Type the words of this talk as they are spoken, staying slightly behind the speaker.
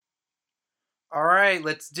All right,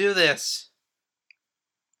 let's do this.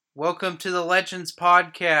 Welcome to the Legends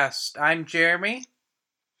Podcast. I'm Jeremy.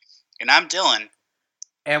 And I'm Dylan.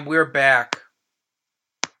 And we're back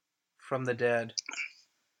from the dead.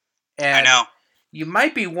 And I know. you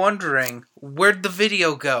might be wondering, where'd the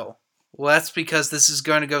video go? Well, that's because this is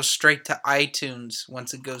going to go straight to iTunes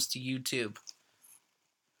once it goes to YouTube.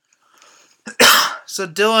 So,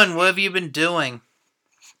 Dylan, what have you been doing?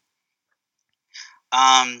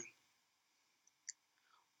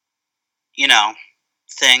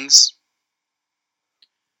 Things.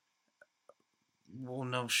 Well,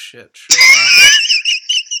 no shit.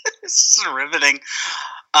 This is riveting.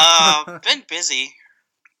 Been busy,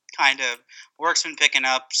 kind of. Work's been picking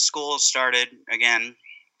up. School started again.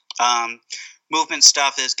 Movement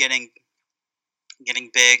stuff is getting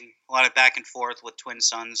big. A lot of back and forth with twin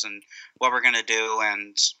sons and what we're gonna do,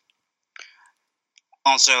 and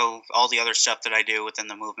also all the other stuff that I do within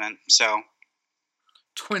the movement. So,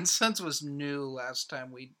 Twin Sons was new last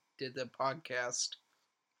time we did the podcast.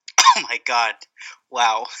 oh my god,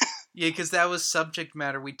 wow. Yeah, because that was subject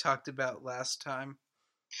matter we talked about last time.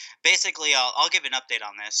 Basically, I'll give an update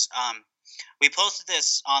on this. We posted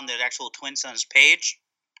this on the actual Twin Sons page.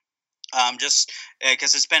 Just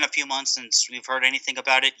because it's been a few months since we've heard anything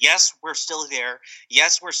about it. Yes, we're still there.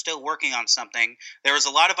 Yes, we're still working on something. There was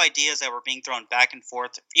a lot of ideas that were being thrown back and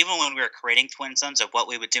forth, even when we were creating Twin Sons, of what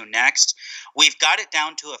we would do next. We've got it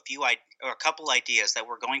down to a couple ideas that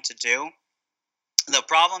we're going to do. The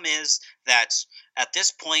problem is that at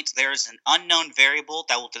this point there is an unknown variable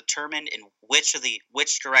that will determine in which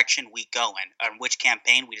direction we go in, or which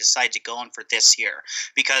campaign we decide to go in for this year.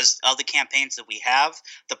 Because of the campaigns that we have,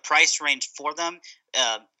 the price range for them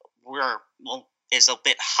is a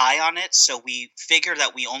bit high on it. So we figure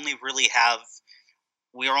that we are only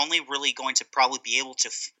really going to probably be able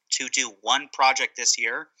to do one project this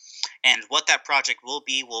year, and what that project will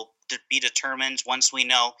be determined once we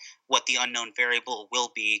know what the unknown variable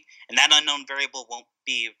will be, and that unknown variable won't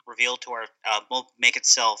be revealed to won't make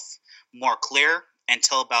itself more clear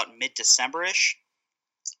until about mid-December-ish.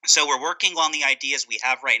 So we're working on the ideas we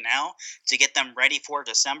have right now to get them ready for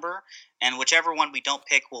December, and whichever one we don't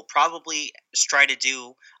pick, we'll probably try to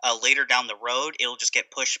do later down the road. It'll just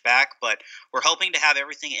get pushed back, but we're hoping to have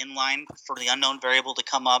everything in line for the unknown variable to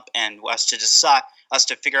come up and us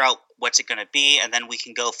to figure out what's it going to be, and then we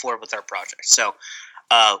can go forward with our project. So,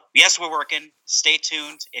 yes, we're working. Stay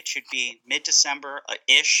tuned. It should be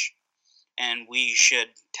mid-December-ish, and we should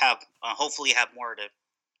hopefully have more to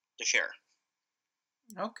share.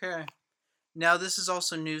 Okay. Now this is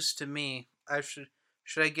also news to me.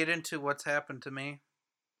 Should I get into what's happened to me?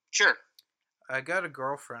 Sure. I got a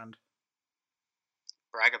girlfriend.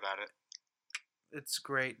 Brag about it. It's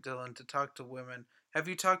great, Dylan, to talk to women. Have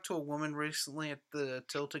you talked to a woman recently at the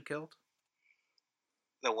Tilted Kilt?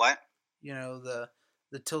 The what? You know, the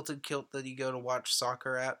Tilted Kilt that you go to watch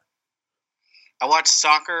soccer at? I watch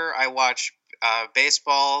soccer. I watch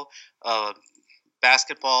baseball,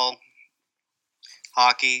 basketball,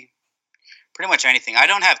 hockey, pretty much anything. I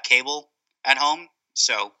don't have cable at home,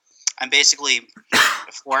 so I'm basically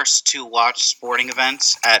forced to watch sporting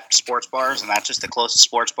events at sports bars, and that's just the closest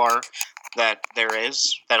sports bar that there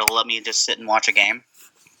is that'll let me just sit and watch a game,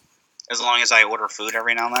 as long as I order food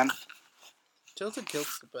every now and then. Tilted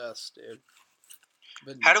Kilt's the best, dude.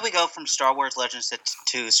 But how do we go from Star Wars Legends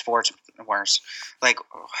to Sports Wars? Like,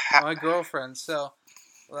 my girlfriend. So,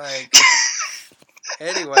 like,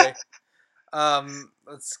 anyway,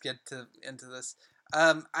 let's get into this.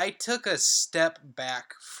 I took a step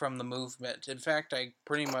back from the movement. In fact, I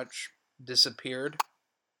pretty much disappeared,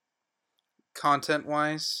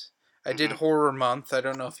 content-wise. I did Horror Month. I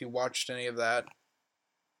don't know if you watched any of that.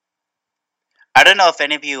 I don't know if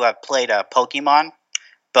any of you have played Pokemon,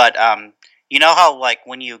 but you know how, like,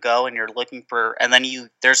 when you go and you're looking for, and then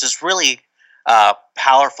there's this really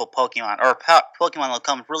powerful Pokemon, or Pokemon will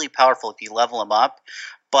come really powerful if you level them up,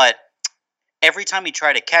 but every time you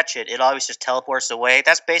try to catch it, it always just teleports away.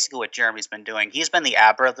 That's basically what Jeremy's been doing. He's been the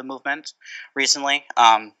Abra of the movement recently,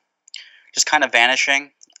 just kind of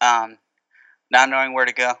vanishing, not knowing where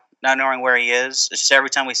to go, not knowing where he is. It's just every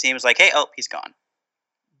time we see him, it's like, hey, oh, he's gone.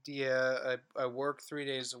 Yeah, I work 3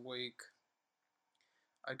 days a week.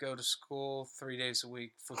 I go to school 3 days a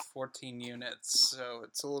week with 14 units, so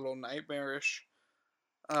it's a little nightmarish.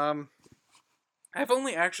 Dylan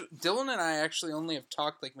and I actually only have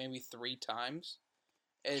talked like maybe 3 times.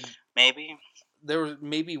 And maybe there was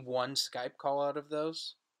maybe one Skype call out of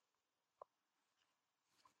those.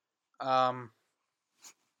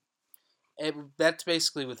 That's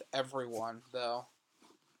basically with everyone, though.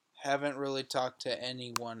 Haven't really talked to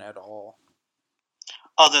anyone at all.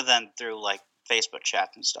 Other than through, like, Facebook chat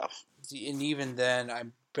and stuff. And even then,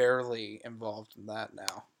 I'm barely involved in that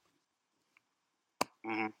now.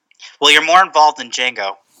 Mm-hmm. Well, you're more involved than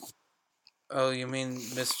Django. Oh, you mean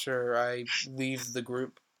Mr. I leave the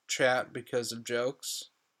group chat because of jokes?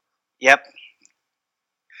 Yep.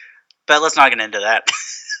 But let's not get into that.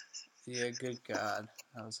 Yeah, good God.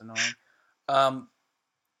 That was annoying.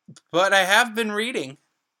 But I have been reading.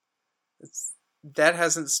 That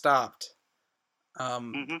hasn't stopped.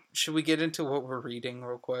 Should we get into what we're reading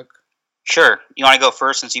real quick? Sure. You want to go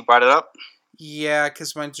first since you brought it up? Yeah,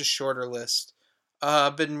 because mine's a shorter list.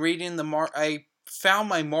 I've been reading I found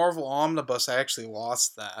my Marvel Omnibus. I actually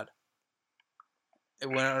lost that. It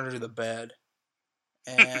went under the bed.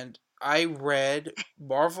 And I read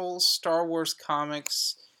Marvel Star Wars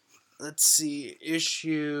comics. Let's see,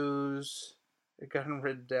 issues. I got them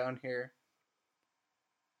written down here.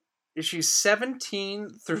 Issues 17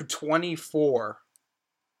 through 24.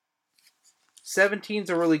 17's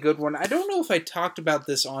a really good one. I don't know if I talked about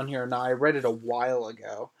this on here or not. I read it a while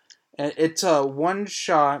ago. And it's a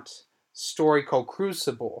one-shot story called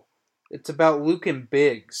Crucible. It's about Luke and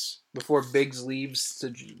Biggs before Biggs leaves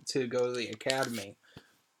to go to the academy.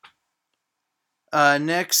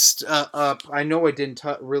 Next up, I know I didn't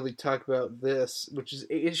really talk about this, which is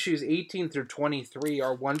issues 18 through 23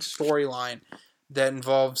 are one storyline that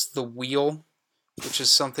involves the Wheel, which is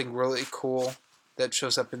something really cool that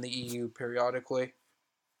shows up in the EU periodically.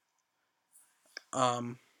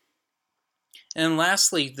 And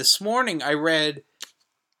lastly, this morning I read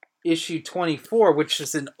issue 24, which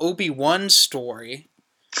is an Obi-Wan story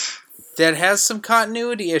that has some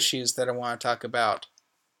continuity issues that I want to talk about.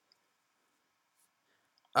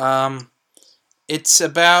 It's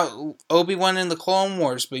about Obi-Wan in the Clone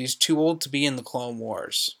Wars, but he's too old to be in the Clone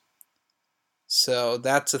Wars. So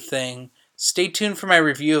that's a thing. Stay tuned for my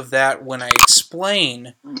review of that when I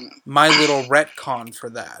explain my little retcon for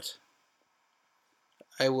that.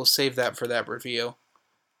 I will save that for that review.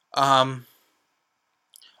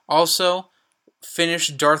 Also,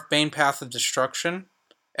 finished Darth Bane Path of Destruction.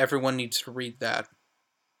 Everyone needs to read that.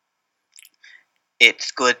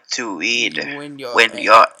 It's good to read when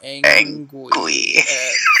you're angry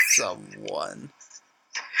at someone.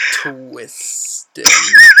 Twisting.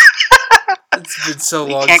 It's been so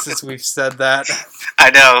long since we've said that.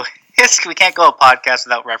 I know. We can't go a podcast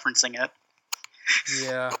without referencing it.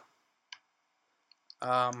 Yeah.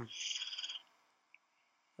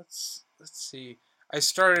 Let's see. I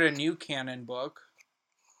started a new canon book.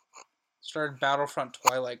 Started Battlefront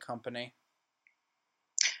Twilight Company.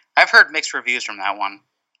 I've heard mixed reviews from that one.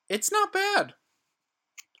 It's not bad.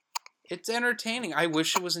 It's entertaining. I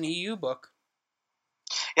wish it was an EU book.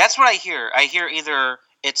 That's what I hear. I hear either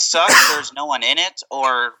it sucks, there's no one in it,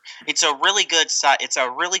 or it's a really good It's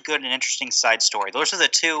a really good and interesting side story. Those are the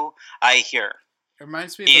two I hear. It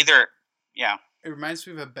reminds me of yeah. It reminds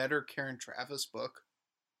me of a better Karen Travis book.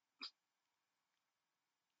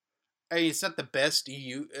 I mean, it's not the best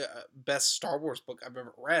best Star Wars book I've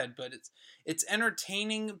ever read, but it's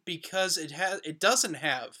entertaining because it doesn't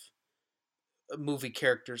have movie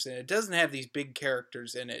characters in it. It doesn't have these big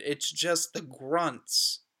characters in it. It's just the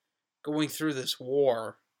grunts going through this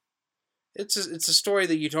war. It's a story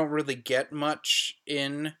that you don't really get much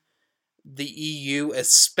in the EU,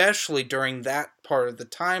 especially during that part of the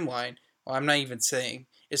timeline. Well, I'm not even saying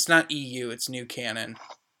it's not EU, it's new canon.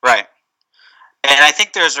 Right. And I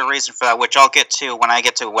think there's a reason for that, which I'll get to when I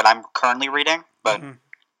get to what I'm currently reading. But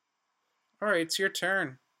all right, it's your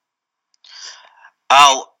turn.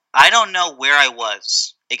 Oh, I don't know where I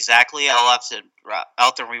was exactly. I'll have to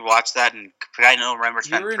rewatch that, and I don't remember. It's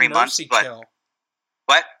been 3 months. But Kill.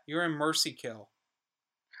 What? You were in Mercy Kill.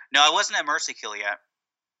 No, I wasn't at Mercy Kill yet.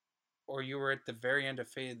 Or you were at the very end of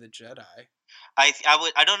Fate of the Jedi. I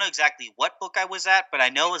don't know exactly what book I was at, but I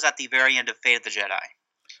know it was at the very end of Fate of the Jedi.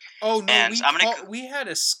 Oh no, we had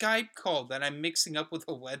a Skype call that I'm mixing up with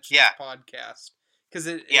a Legends podcast because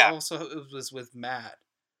it was with Matt.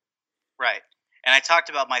 Right, and I talked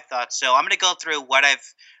about my thoughts. So I'm going to go through what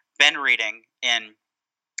I've been reading in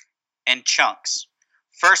chunks.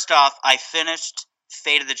 First off, I finished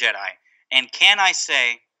Fate of the Jedi, and can I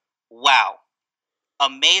say, wow,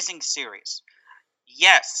 amazing series.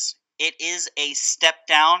 Yes, it is a step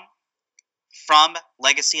down from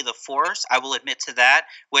Legacy of the Force. I will admit to that,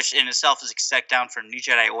 which in itself is a step down from New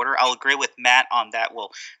Jedi Order. I'll agree with Matt on that.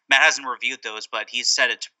 Well, Matt hasn't reviewed those, but he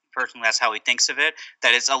said it personally. That's how he thinks of it.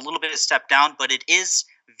 That it's a little bit of a step down, but it is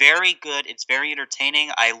very good. It's very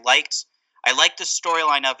entertaining. I liked the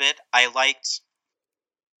storyline of it. I liked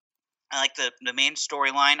the main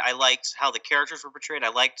storyline. I liked how the characters were portrayed. I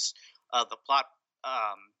liked the plot,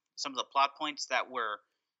 some of the plot points that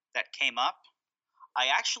came up. I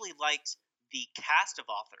actually liked the cast of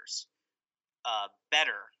authors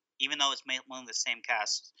better, even though it's one of the same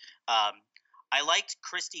cast. Um, I liked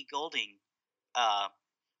Christy Golding uh,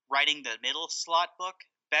 writing the middle slot book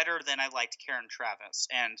better than I liked Karen Traviss,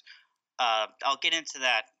 and I'll get into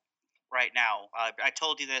that right now. I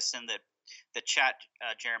told you this in the chat,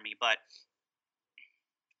 Jeremy, but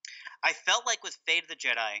I felt like with Fate of the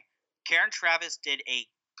Jedi, Karen Traviss did a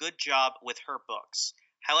good job with her books.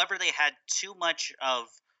 However, they had too much of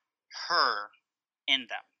her in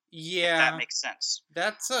them, if that Yeah, makes sense.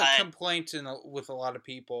 that's a complaint with a lot of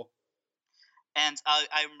people. And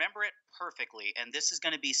I remember it perfectly, and this is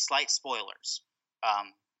going to be slight spoilers.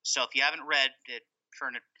 So if you haven't read it,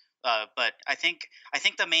 turn it. But I think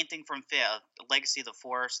the main thing from Legacy of the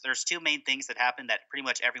Force, there's two main things that happen that pretty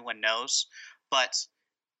much everyone knows. But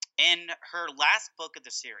in her last book of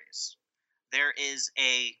the series, there is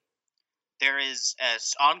a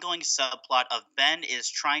ongoing subplot of Ben is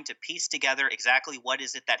trying to piece together exactly what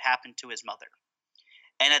is it that happened to his mother.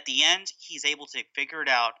 And at the end, he's able to figure it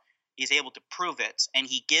out. He's able to prove it, and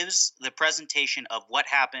he gives the presentation of what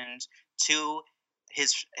happened to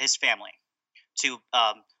his family, to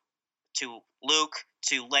Luke,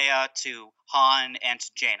 to Leia, to Han, and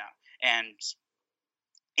to Jaina. And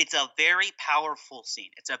it's a very powerful scene.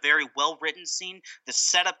 It's a very well written scene. The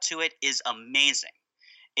setup to it is amazing.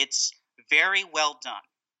 It's very well done.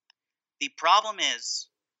 The problem is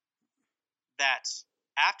that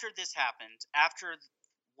after this happened, after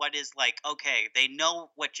what is like, okay, they know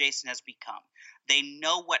what Jason has become. They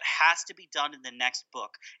know what has to be done in the next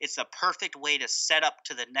book. It's a perfect way to set up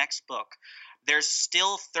to the next book. There's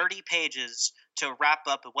still 30 pages to wrap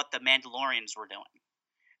up what the Mandalorians were doing.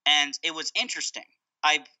 And it was interesting.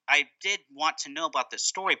 I did want to know about the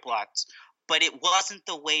story plots, but it wasn't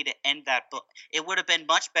the way to end that book. It would have been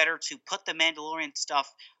much better to put the Mandalorian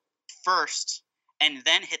stuff first and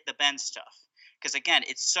then hit the Ben stuff. Because again,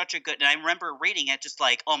 it's such a good. And I remember reading it, just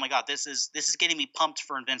like, oh my god, this is getting me pumped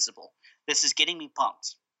for Invincible. This is getting me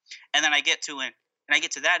pumped. And then I get to it, and I get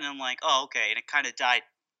to that, and I'm like, oh okay, and it kind of died.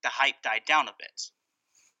 The hype died down a bit.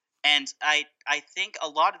 And I think a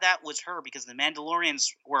lot of that was her because the Mandalorians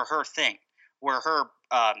were her thing, were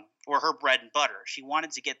her bread and butter. She wanted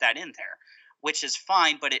to get that in there, which is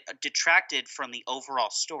fine, but it detracted from the overall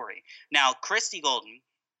story. Now, Christy Golden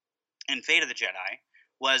in Fate of the Jedi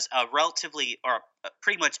was a relatively, or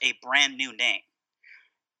pretty much a brand new name.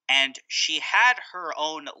 And she had her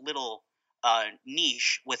own little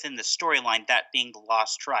niche within the storyline, that being the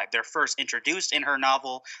Lost Tribe. They're first introduced in her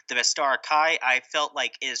novel, The Vestara Kai, I felt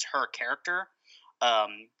like is her character.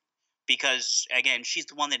 Because, again, she's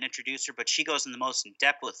the one that introduced her, but she goes in the most in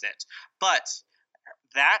depth with it. But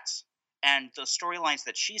that and the storylines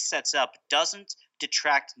that she sets up doesn't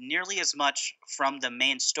detract nearly as much from the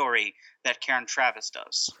main story that Karen Traviss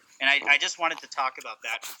does. And I just wanted to talk about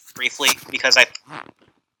that briefly because I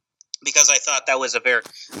thought that was a very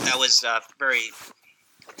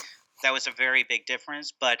big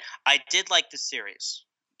difference. But I did like the series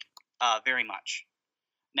very much.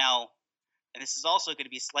 Now, and this is also going to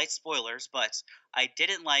be slight spoilers, but I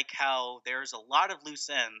didn't like how there's a lot of loose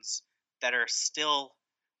ends that are still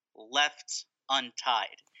left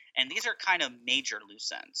untied. And these are kind of major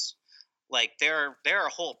loose ends. Like there are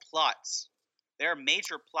whole plots. There are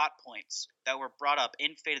major plot points that were brought up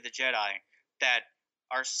in Fate of the Jedi that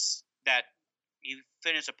are that you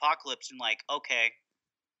finish Apocalypse and like, okay,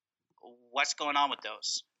 what's going on with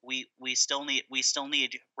those? We still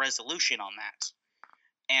need resolution on that.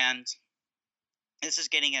 And this is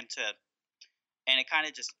getting into, and it kind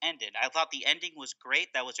of just ended. I thought the ending was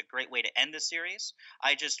great. That was a great way to end the series.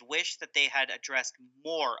 I just wish that they had addressed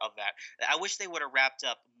more of that. I wish they would have wrapped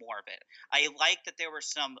up more of it. I like that there were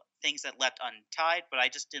some things that left untied, but I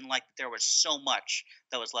just didn't like that there was so much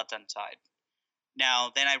that was left untied.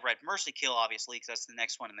 Now, then I read Mercy Kill, obviously, because that's the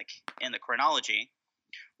next one in the chronology,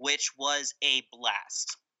 which was a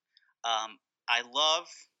blast. I loved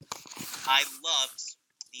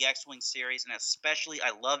the X-Wing series, and especially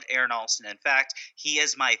I loved Aaron Alston. In fact, he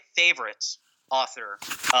is my favorite author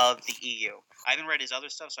of the EU. I haven't read his other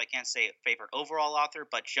stuff, so I can't say favorite overall author,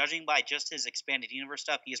 but judging by just his expanded universe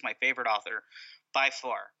stuff, he is my favorite author by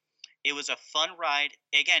far. It was a fun ride.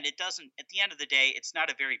 Again, it doesn't, at the end of the day, it's not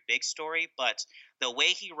a very big story, but the way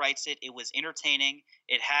he writes it, it was entertaining.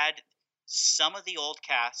 It had some of the old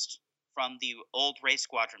cast from the old Race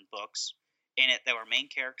Squadron books in it that were main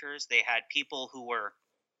characters. They had people who were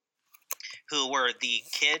the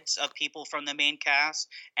kids of people from the main cast,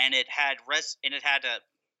 and it had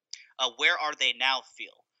a where are they now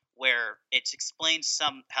feel, where it's explained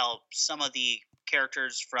how some of the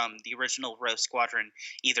characters from the original Rogue Squadron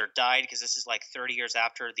either died, because this is like 30 years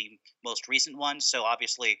after the most recent one, so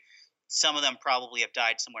obviously some of them probably have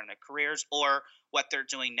died somewhere in their careers, or what they're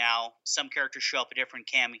doing now. Some characters show up at different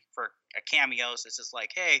cameos. It's just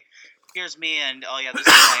like, hey, here's me, and oh yeah, this is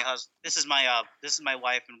my husband. This is my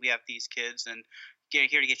wife, and we have these kids, and here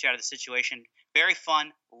to get you out of the situation. Very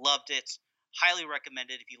fun. Loved it. Highly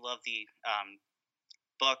recommended if you love the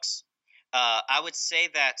books. I would say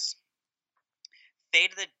that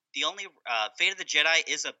Fate of the Jedi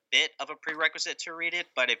is a bit of a prerequisite to read it,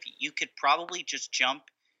 but if you could probably just jump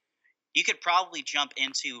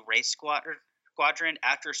into Race Squadron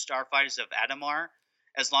after Starfighters of Adamar,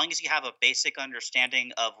 as long as you have a basic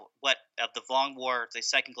understanding of the Vong War, the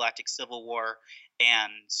Second Galactic Civil War,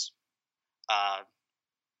 and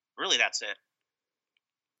really that's it.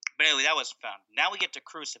 But anyway, that was fun. Now we get to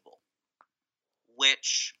Crucible,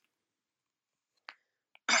 which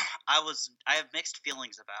I have mixed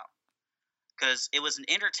feelings about, because it was an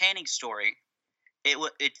entertaining story.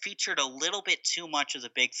 It featured a little bit too much of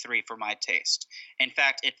the big three for my taste. In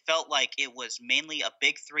fact, it felt like it was mainly a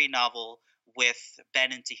big three novel with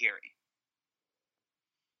Ben and Tahiri.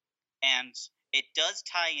 And it does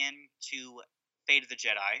tie in to Fate of the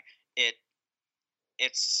Jedi.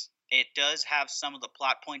 It does have some of the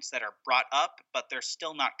plot points that are brought up, but they're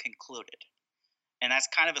still not concluded. And that's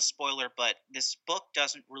kind of a spoiler, but this book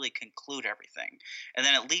doesn't really conclude everything. And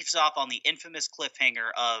then it leaves off on the infamous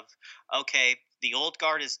cliffhanger of, okay, the old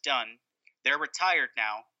guard is done. They're retired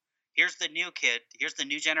now. Here's the new kid. Here's the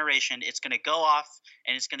new generation. It's going to go off,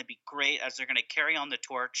 and it's going to be great as they're going to carry on the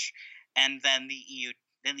torch. And then the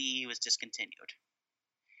EU is discontinued.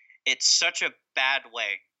 It's such a bad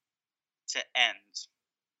way to end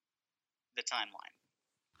the timeline.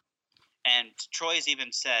 And Troy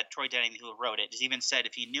Denning, who wrote it, has even said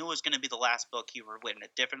if he knew it was going to be the last book, he would have written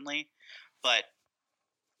it differently. But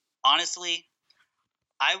honestly,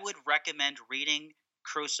 I would recommend reading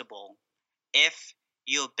Crucible if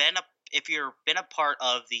you've been a part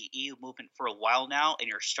of the EU movement for a while now and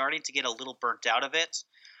you're starting to get a little burnt out of it.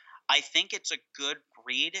 I think it's a good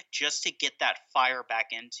read just to get that fire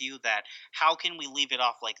back into you, that how can we leave it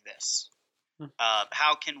off like this?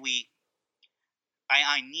 How can we...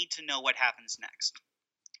 I need to know what happens next.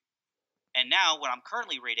 And now, what I'm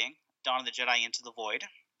currently reading, Dawn of the Jedi Into the Void,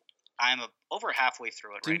 I'm over halfway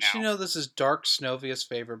through it right now. Didn't you know this is Dark Snovia's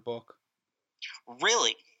favorite book?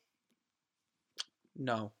 Really?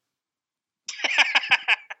 No.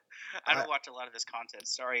 I don't watch a lot of this content.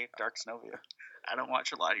 Sorry, Dark Snovia. I don't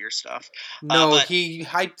watch a lot of your stuff. No, he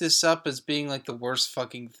hyped this up as being like the worst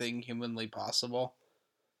fucking thing humanly possible.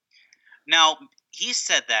 Now, he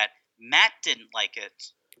said that. Matt didn't like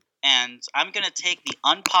it, and I'm going to take the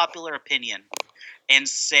unpopular opinion and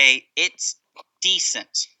say it's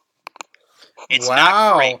decent. It's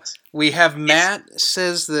not great. We have Matt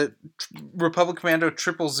says that Republic Commando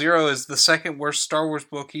 000 is the second worst Star Wars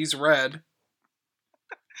book he's read.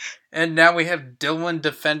 And now we have Dylan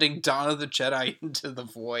defending Dawn of the Jedi Into the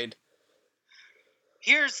Void.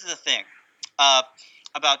 Here's the thing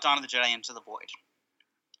about Dawn of the Jedi Into the Void.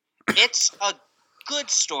 It's a good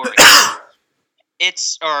story.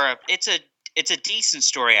 It's a decent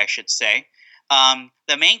story, I should say.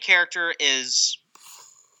 The main character is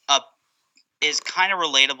kind of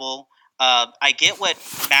relatable. I get what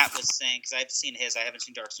Matt was saying, because I've seen his. I haven't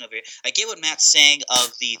seen Dark Snovia. I get what Matt's saying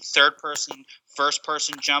of the first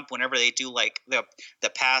person jump whenever they do like the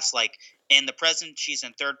past. Like in the present, she's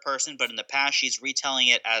in third person, but in the past, she's retelling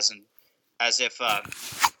it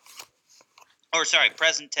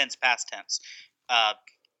present tense, past tense.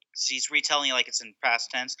 She's retelling it like it's in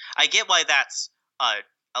past tense. I get why that's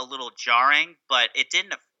a little jarring, but it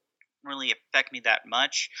didn't really affect me that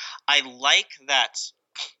much. I like that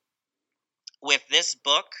with this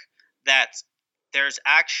book that there's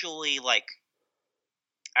actually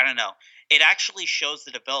it actually shows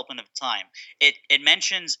the development of time. It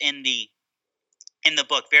mentions in the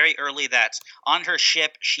book very early that on her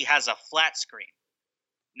ship she has a flat screen,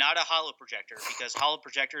 not a holoprojector, because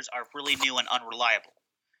holoprojectors are really new and unreliable.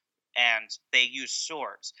 And they use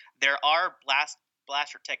swords. There are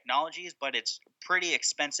blaster technologies, but it's pretty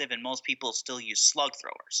expensive, and most people still use slug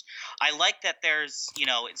throwers. I like that there's,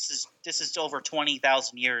 this is over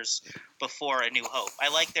 20,000 years before A New Hope. I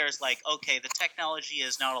like there's okay, the technology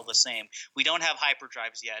is not all the same. We don't have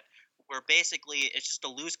hyperdrives yet. It's just a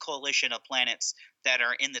loose coalition of planets that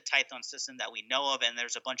are in the Tython system that we know of, and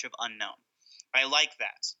there's a bunch of unknown. I like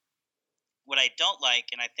that. What I don't like,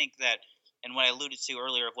 and I think that, and what I alluded to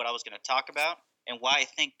earlier of what I was going to talk about, and why I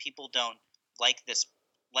think people don't like this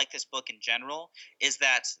book in general, is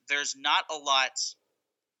that there's not a lot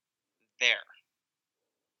there.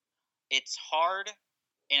 it's hard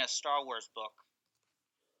in a Star Wars book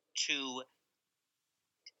to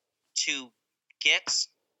get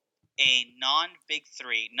a non-big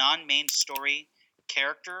three, non-main story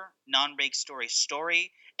character, non-big story,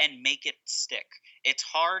 and make it stick. It's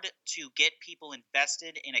hard to get people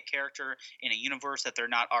invested in a character in a universe that they're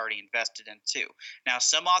not already invested in too. Now,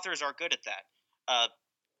 some authors are good at that.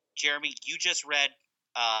 Jeremy, you just read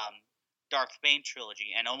Darth Bane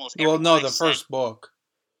trilogy, and almost everyone the first book.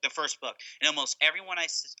 The first book, and almost everyone I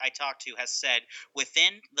talked to has said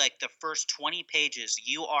within like the first 20 pages,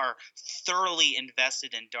 you are thoroughly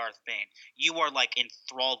invested in Darth Bane. You are like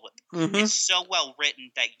enthralled with him. Mm-hmm. It's so well written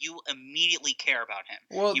that you immediately care about him.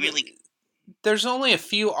 Well, there's only a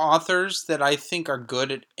few authors that I think are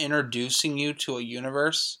good at introducing you to a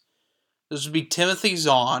universe. Those would be Timothy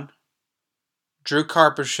Zahn, Drew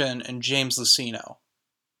Karpyshyn, and James Luceno.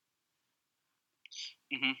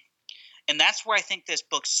 Mm-hmm. And that's where I think this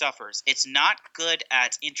book suffers. It's not good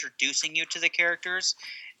at introducing you to the characters,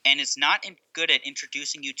 and it's not good at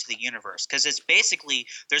introducing you to the universe. Because it's basically,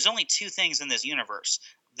 there's only two things in this universe.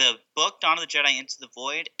 The book, Dawn of the Jedi Into the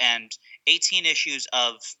Void, and 18 issues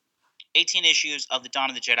of the Dawn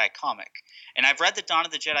of the Jedi comic. And I've read the Dawn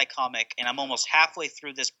of the Jedi comic, and I'm almost halfway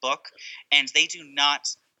through this book, and they do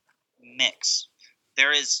not mix.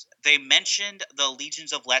 They mentioned the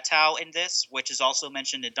Legions of Leto in this, which is also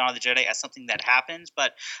mentioned in Dawn of the Jedi as something that happens,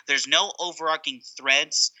 but there's no overarching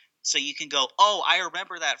threads, so you can go, oh, I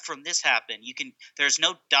remember that from this happened. There's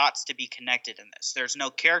no dots to be connected in this. There's no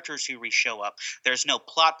characters who re-show up. There's no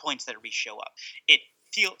plot points that re-show up. It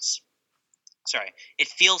feels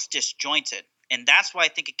disjointed. And that's why I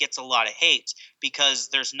think it gets a lot of hate, because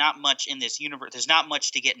there's not much in this universe. There's not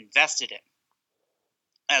much to get invested in,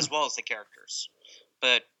 as well as the characters.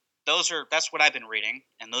 But that's what I've been reading,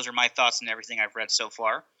 and those are my thoughts on everything I've read so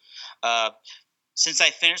far. Since I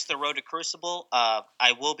finished The Road to Crucible,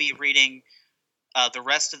 I will be reading the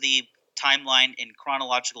rest of the timeline in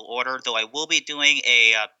chronological order, though I will be doing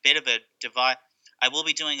a bit of a divide. I will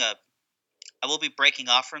be breaking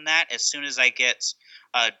off from that as soon as I get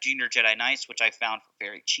Junior Jedi Knights, which I found for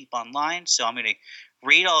very cheap online. So I'm going to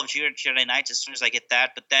read all of Junior Jedi Knights as soon as I get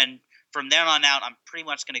that, but then from there on out, I'm pretty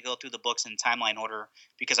much going to go through the books in timeline order,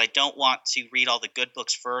 because I don't want to read all the good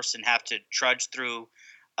books first and have to trudge through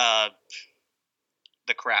the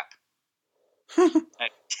crap.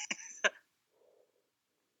 But,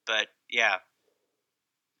 yeah.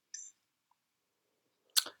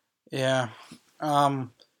 Yeah.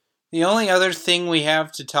 The only other thing we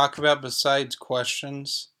have to talk about besides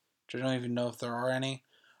questions, which I don't even know if there are any,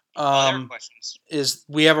 there are questions, is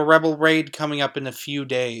we have a Rebel raid coming up in a few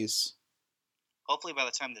days. Hopefully by the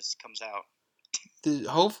time this comes out.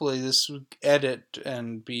 Hopefully this will edit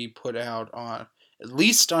and be put out on, at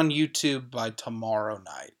least on YouTube by tomorrow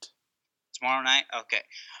night. Tomorrow night? Okay.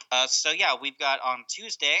 So yeah, we've got on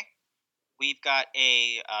Tuesday, we've got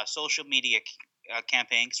a social media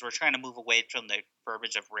campaign, because we're trying to move away from the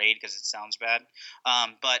verbiage of raid because it sounds bad.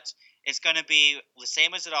 But it's going to be the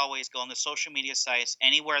same as it always. Go on the social media sites,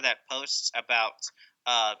 anywhere that posts about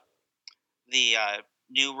the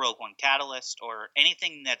new Rogue One Catalyst, or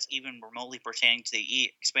anything that's even remotely pertaining to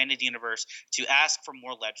the expanded universe, to ask for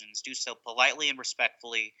more legends. Do so politely and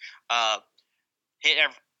respectfully. Hit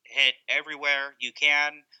everywhere you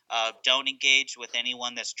can. Don't engage with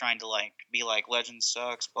anyone that's trying to be like Legend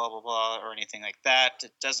sucks, blah blah blah, or anything like that.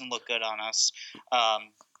 It doesn't look good on us. But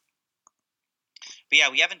yeah,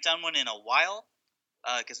 we haven't done one in a while,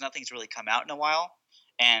 because nothing's really come out in a while,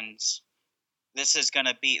 and this is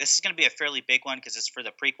gonna be a fairly big one, because it's for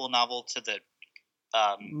the prequel novel to the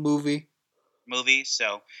movie.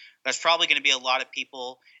 So there's probably going to be a lot of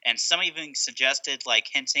people, and some even suggested,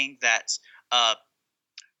 hinting that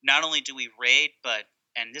not only do we raid, but,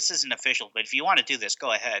 and this isn't official, but if you want to do this,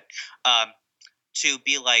 go ahead, to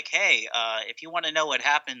be like, hey, if you want to know what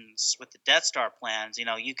happens with the Death Star plans,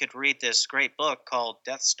 you could read this great book called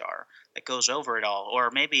Death Star that goes over it all, or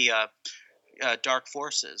maybe Dark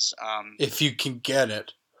Forces. If you can get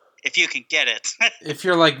it. If you can get it. If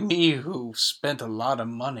you're like me, who spent a lot of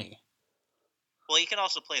money. Well, you can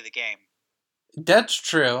also play the game. That's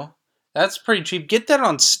true. That's pretty cheap. Get that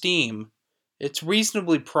on Steam. It's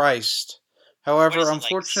reasonably priced. However,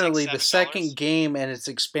 unfortunately, the second game and its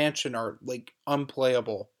expansion are,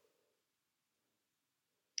 unplayable.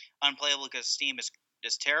 Unplayable because Steam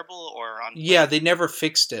is terrible, or unplayable? Yeah, they never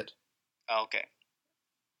fixed it. Oh, okay.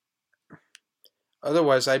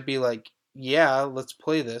 Otherwise, I'd be like, yeah, let's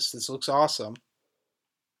play this. This looks awesome.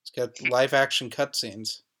 It's got live-action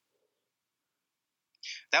cutscenes.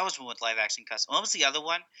 That was one with live-action cutscenes. What was the other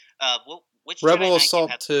one? Which Rebel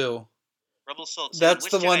Assault 2. Rebel Assault 2. That's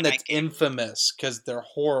Which the one Jedi that's Knight game? infamous because they're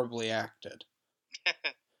horribly acted.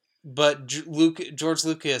 But George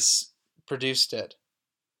Lucas produced it.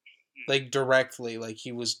 Like, directly. Like,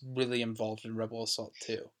 he was really involved in Rebel Assault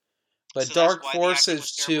 2. But So that's Dark why the acting Forces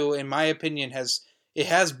was terrible? 2, in my opinion,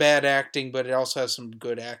 has bad acting, but it also has some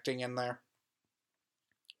good acting in there.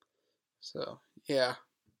 So, yeah.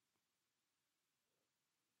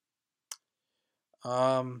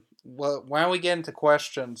 Well, why don't we get into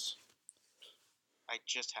questions? I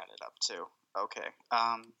just had it up too. Okay.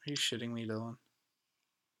 Are you shitting me, Dylan?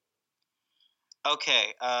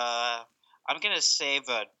 Okay. I'm gonna save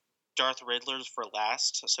Darth Riddlers for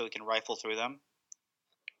last, so we can rifle through them.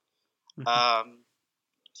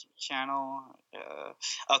 Channel.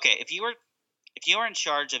 Okay. If you were in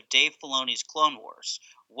charge of Dave Filoni's Clone Wars,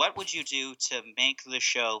 what would you do to make the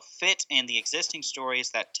show fit in the existing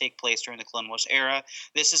stories that take place during the Clone Wars era?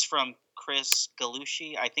 This is from Chris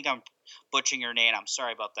Galushi. I think I'm butchering your name. I'm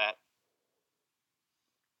sorry about that.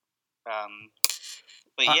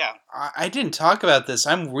 But yeah. I didn't talk about this.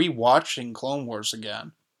 I'm rewatching Clone Wars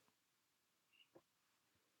again.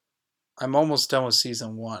 I'm almost done with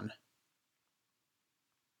season 1.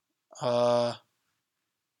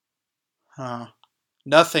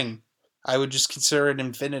 Nothing. I would just consider it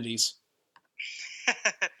infinities.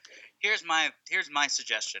 Here's my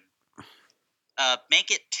suggestion.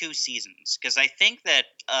 Make it 2 seasons, because I think that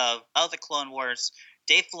of the Clone Wars,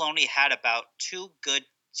 Dave Filoni had about 2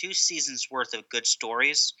 seasons worth of good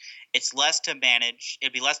stories. It's less to manage.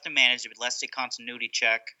 It'd be less to manage. It'd be less to continuity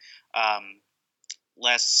check.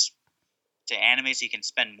 Less to animate, so you can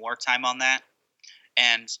spend more time on that.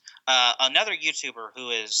 And another YouTuber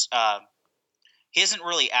who is he wasn't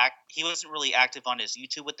really active on his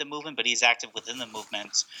YouTube with the movement, but he's active within the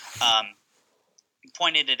movement.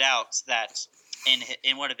 Pointed it out that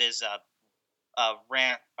in one of his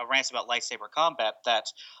rants about lightsaber combat, that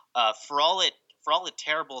for all the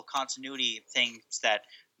terrible continuity things that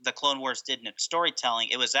the Clone Wars did in its storytelling,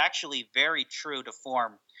 it was actually very true to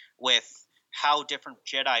form with how different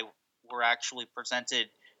Jedi were actually presented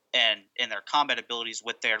and in their combat abilities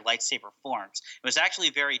with their lightsaber forms. It was actually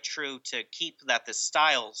very true to keep the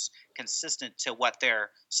styles consistent to what they're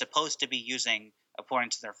supposed to be using according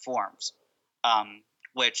to their forms.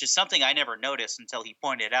 Which is something I never noticed until he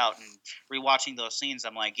pointed out. And rewatching those scenes,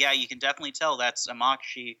 I'm like, yeah, you can definitely tell that's a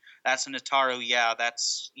Makshi, that's a Nataru, yeah.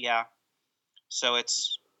 So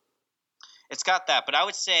it's got that. But I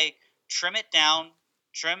would say trim it down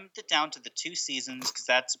to the 2 seasons, because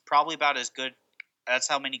that's probably about as good. That's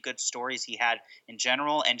how many good stories he had in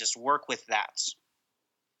general, and just work with that.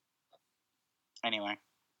 Anyway.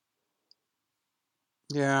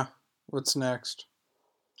 Yeah. What's next?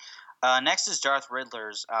 Next is Darth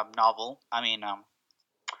Riddler's novel.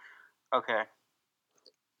 Okay.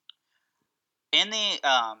 In the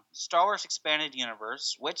Star Wars Expanded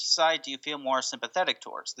Universe, which side do you feel more sympathetic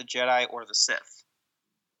towards, the Jedi or the Sith?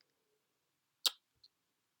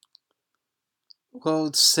 Well,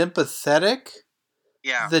 it's sympathetic.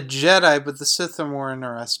 Yeah. The Jedi, but the Sith are more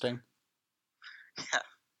interesting. Yeah.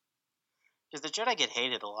 Because the Jedi get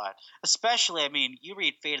hated a lot. Especially, you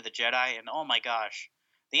read Fate of the Jedi, and oh my gosh,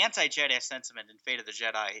 the anti-Jedi sentiment in Fate of the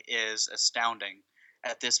Jedi is astounding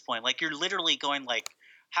at this point. Like, you're literally going like,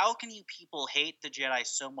 how can you people hate the Jedi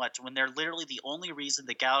so much when they're literally the only reason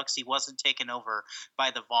the galaxy wasn't taken over by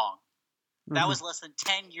the Vong? That was less than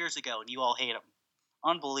 10 years ago, and you all hate them.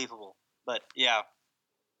 Unbelievable. But, yeah.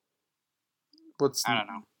 I don't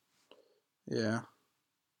know. Yeah.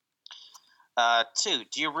 2.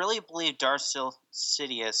 Do you really believe Darth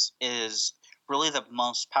Sidious is really the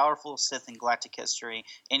most powerful Sith in galactic history?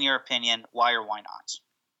 In your opinion, why or why not?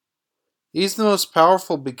 He's the most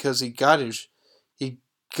powerful because he got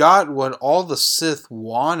what all the Sith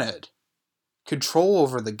wanted. Control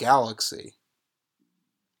over the galaxy.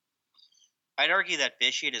 I'd argue that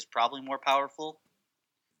Vitiate is probably more powerful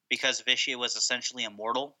because Vitiate was essentially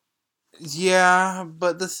immortal. Yeah,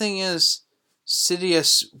 but the thing is,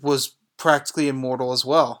 Sidious was practically immortal as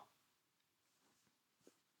well.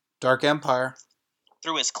 Dark Empire.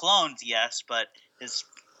 Through his clones, yes, but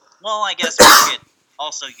I guess Vitiate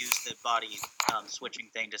also used the body switching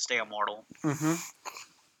thing to stay immortal. Mm-hmm.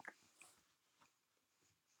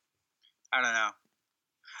 I don't know.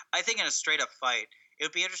 I think in a straight-up fight, it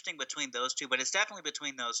would be interesting between those two, but it's definitely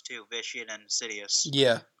between those two, Vitiate and Sidious.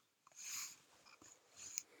 Yeah.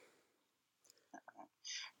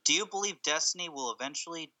 Do you believe Destiny will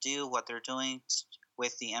eventually do what they're doing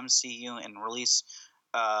with the MCU and release,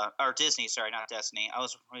 or Disney, sorry, not Destiny. I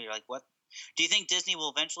was really like, what? Do you think Disney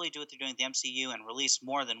will eventually do what they're doing with the MCU and release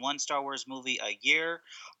more than one Star Wars movie a year?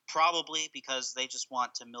 Probably because they just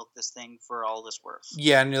want to milk this thing for all it's worth.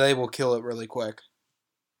 Yeah, and they will kill it really quick.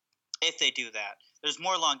 If they do that. There's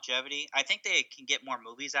more longevity. I think they can get more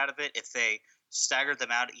movies out of it if they stagger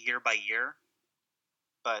them out year by year.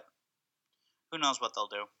 But who knows what they'll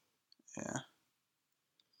do.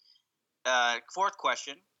 Yeah. Fourth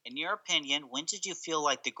question. In your opinion, when did you feel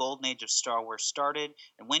like the golden age of Star Wars started,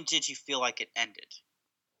 and when did you feel like it ended?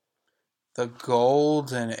 The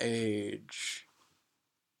golden age.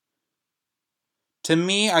 To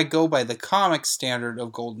me, I go by the comic standard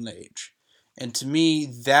of golden age. And to me,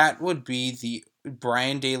 that would be the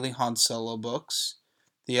Brian Daley Han Solo books,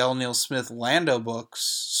 the L. Neil Smith Lando books,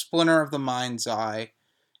 Splinter of the Mind's Eye,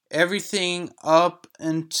 everything up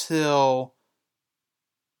until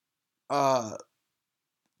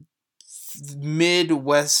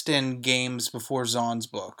mid-West End games before Zahn's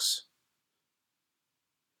books.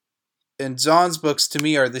 And Zahn's books, to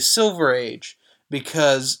me, are the Silver Age,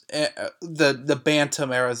 because the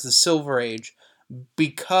Bantam era is the Silver Age,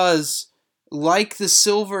 because like the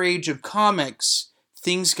Silver Age of comics,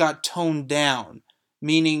 things got toned down,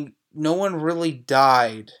 meaning no one really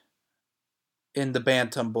died in the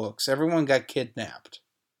Bantam books. Everyone got kidnapped,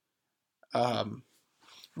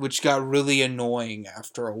 which got really annoying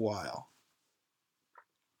after a while.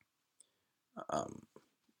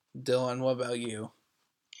 Dylan, what about you?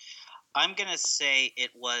 I'm going to say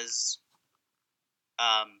it was...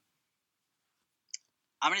 I'm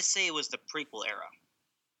going to say it was the prequel era.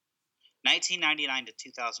 1999 to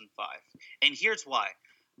 2005. And here's why.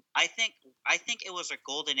 I think it was a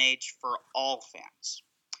golden age for all fans.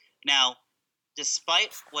 Now,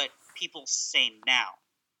 despite what people say now,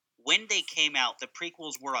 when they came out, the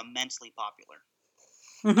prequels were immensely popular.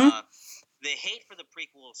 Mm-hmm. The hate for the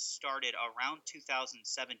prequels started around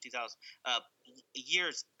 2007, 2000 a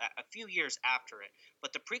few years after it.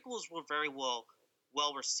 But the prequels were very well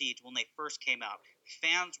received when they first came out.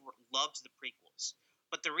 Fans loved the prequels.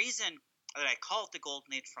 But the reason that I call it the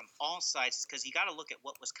golden age from all sides is because you got to look at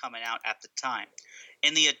what was coming out at the time.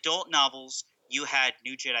 In the adult novels, you had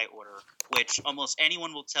New Jedi Order, which almost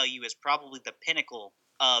anyone will tell you is probably the pinnacle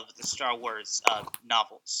of the Star Wars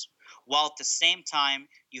novels. While at the same time,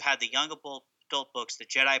 you had the young adult books, the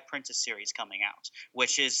Jedi Apprentice series coming out,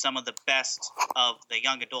 which is some of the best of the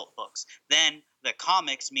young adult books. Then the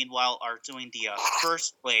comics, meanwhile, are doing the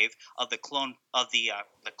first wave of the Clone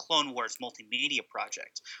Wars multimedia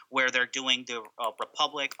project, where they're doing the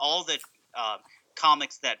Republic, all the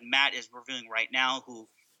comics that Matt is reviewing right now,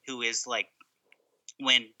 who is like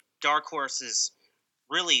when Dark Horse is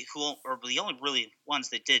really who or the only really ones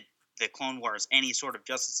that did the Clone Wars any sort of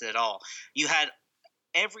justice at all. You had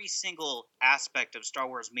every single aspect of Star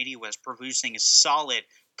Wars media was producing solid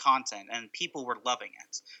content, and people were loving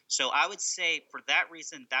it. So I would say for that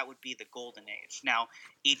reason, that would be the golden age.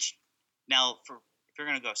 If you're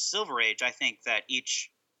going to go Silver Age, I think that each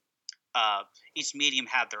medium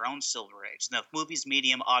had their own Silver Age. The movies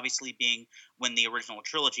medium obviously being when the original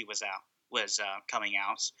trilogy was coming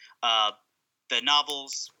out. The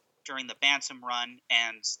novels during the Bantam run,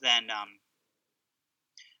 and then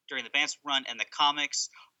during the Bantam run, and the comics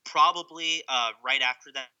probably right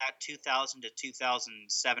after that, 2000 to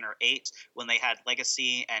 2007 or 8, when they had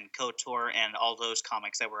Legacy and KOTOR and all those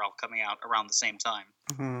comics that were all coming out around the same time.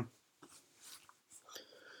 Mm-hmm.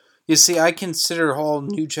 You see, I consider all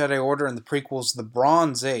New Jedi Order and the prequels the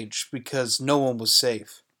Bronze Age because no one was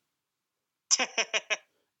safe.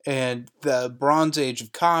 And the Bronze Age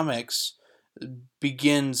of comics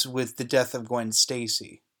begins with the death of Gwen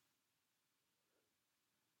Stacy.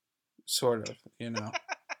 Sort of, you know.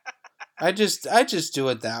 I just do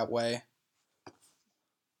it that way.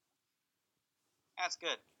 That's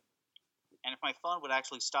good. And if my phone would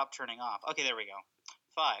actually stop turning off. Okay, there we go.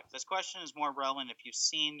 5. This question is more relevant if you've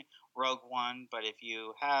seen Rogue One, but if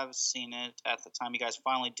you have seen it at the time you guys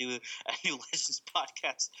finally do a New Legends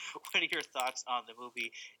podcast, what are your thoughts on the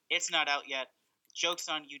movie? It's not out yet. Joke's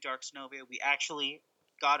on you, Dark Synovia. We actually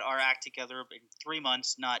got our act together in 3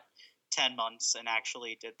 months, not 10 months, and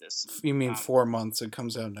actually did this. You mean 4 months? It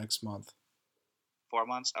comes out next month. 4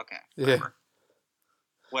 months? Okay.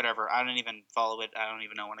 Whatever. I don't even follow it. I don't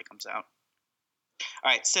even know when it comes out.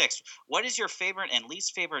 All right, 6. What is your favorite and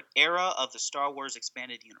least favorite era of the Star Wars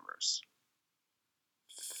expanded universe?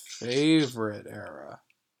 Favorite era?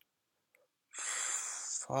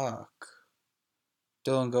 Fuck.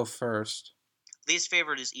 Dylan, go first. Least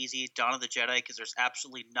favorite is easy, Dawn of the Jedi, because there's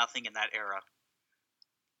absolutely nothing in that era.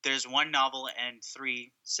 There's one novel and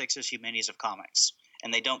 3 6-issue minis of comics,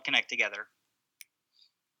 and they don't connect together.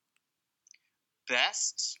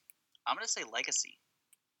 Best? I'm going to say Legacy.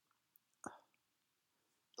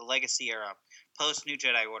 The Legacy era. post New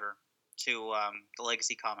Jedi Order to the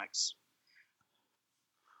Legacy comics.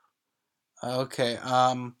 Okay.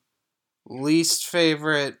 Least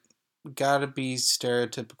favorite gotta be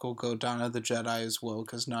stereotypical go Dawn of the Jedi as well,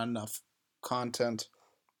 because not enough content.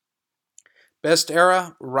 Best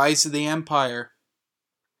era, Rise of the Empire.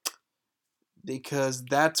 Because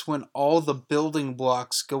that's when all the building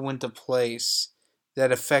blocks go into place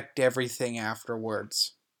that affect everything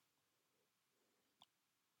afterwards.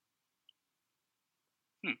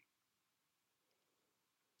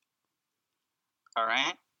 All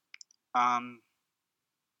right.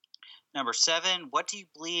 Number 7, what do you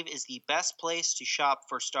believe is the best place to shop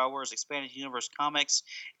for Star Wars Expanded Universe comics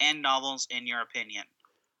and novels, in your opinion?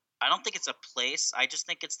 I don't think it's a place. I just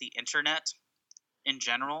think it's the internet in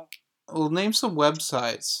general. Well, name some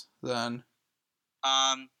websites then.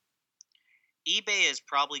 eBay is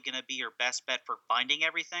probably going to be your best bet for finding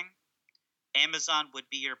everything. Amazon would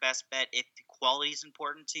be your best bet if quality is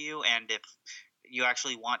important to you and if you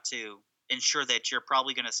actually want to ensure that you're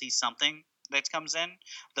probably going to see something that comes in.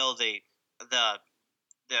 Though the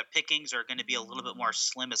pickings are going to be a little bit more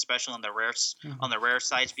slim, especially on the rare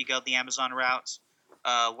sites if you go the Amazon route.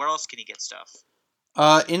 Where else can you get stuff?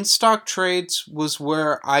 In stock trades was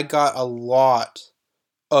where I got a lot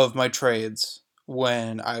of my trades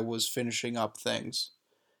when I was finishing up things.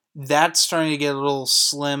 That's starting to get a little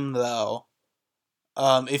slim though.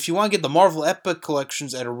 If you want to get the Marvel Epic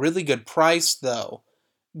collections at a really good price though,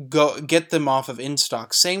 go get them off of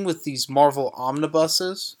InStock. Same with these Marvel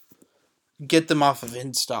omnibuses. Get them off of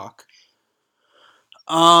InStock.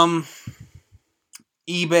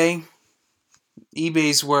 eBay.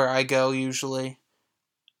 eBay's where I go usually.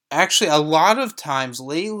 Actually, a lot of times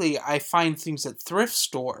lately, I find things at thrift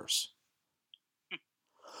stores.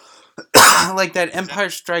 Like that Empire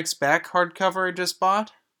Strikes Back hardcover I just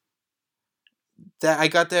bought. That I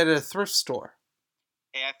got that at a thrift store.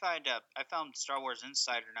 Hey, I found Star Wars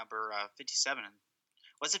Insider number 57.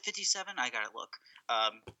 Was it 57? I gotta look.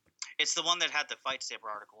 It's the one that had the Fight Saber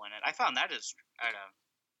article in it. I found that at a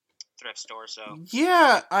thrift store. So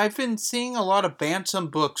yeah, I've been seeing a lot of Bantam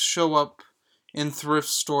books show up in thrift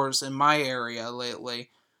stores in my area lately.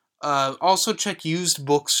 Also check used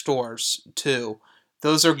bookstores too.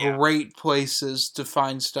 Those are great places to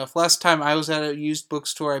find stuff. Last time I was at a used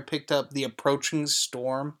bookstore, I picked up The Approaching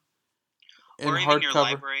Storm in or even your hardcover.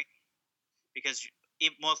 library, because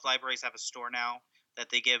most libraries have a store now that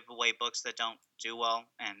they give away books that don't do well,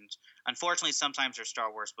 and unfortunately, sometimes they're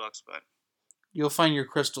Star Wars books, but you'll find your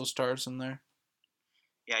Crystal Stars in there.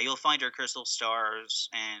 Yeah, you'll find your Crystal Stars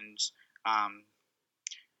and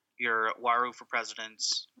your Waru for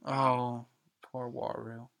Presidents. Oh, poor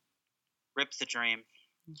Waru. Rip the Dream.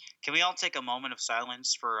 Can we all take a moment of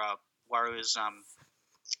silence for Waru's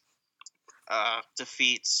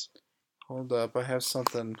defeats? Hold up, I have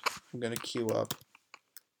something I'm gonna queue up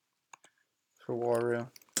for Waru.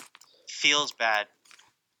 Feels bad.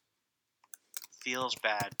 Feels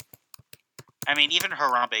bad. I mean, even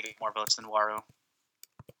Harambe got more votes than Waru.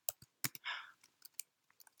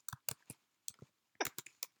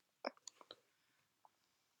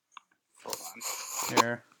 Hold on.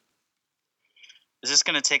 Here. Is this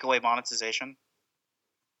going to take away monetization?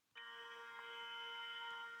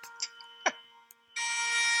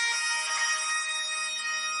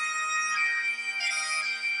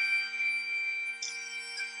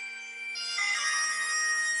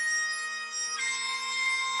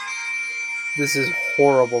 This is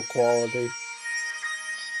horrible quality.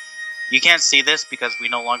 You can't see this because we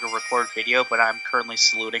no longer record video, but I'm currently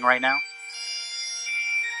saluting right now.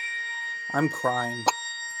 I'm crying.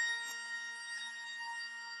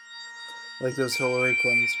 Like those Hillary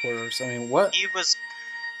Clinton supporters. I mean, what? He was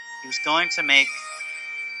going to make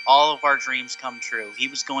all of our dreams come true. He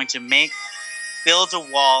was going to build a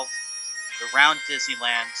wall around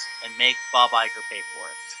Disneyland and make Bob Iger pay for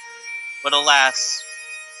it. But alas,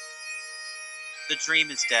 the dream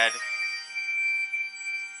is dead.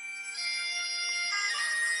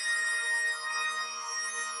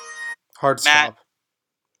 Hard Matt, stop.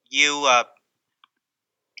 You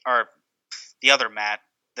are the other Matt.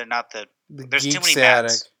 They're not the. There's too many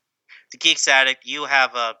Matts. The Geeks Addict. You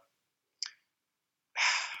have a.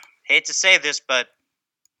 Hate to say this, but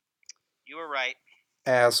you were right.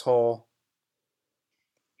 Asshole.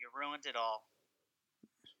 You ruined it all.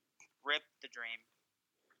 Rip the dream.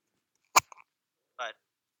 But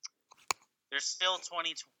there's still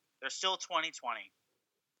 2020.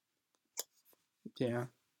 Yeah.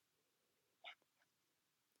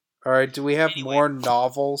 All right. Do we have more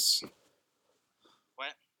novels?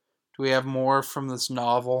 What? Do we have more from this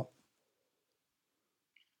novel?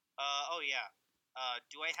 Oh yeah.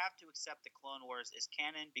 Do I have to accept the Clone Wars is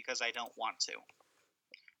canon because I don't want to?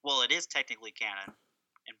 Well, it is technically canon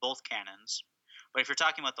in both canons, but if you're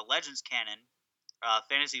talking about the Legends canon,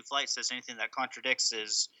 Fantasy Flight says anything that contradicts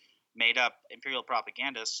is made up Imperial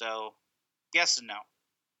propaganda. So, yes and no.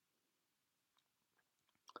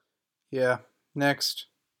 Yeah. Next.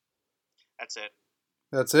 That's it.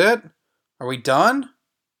 That's it? Are we done?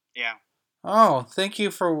 Yeah. Oh, thank you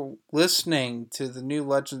for listening to the New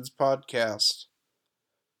Legends podcast.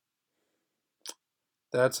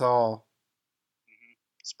 That's all.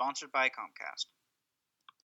 Sponsored by Comcast.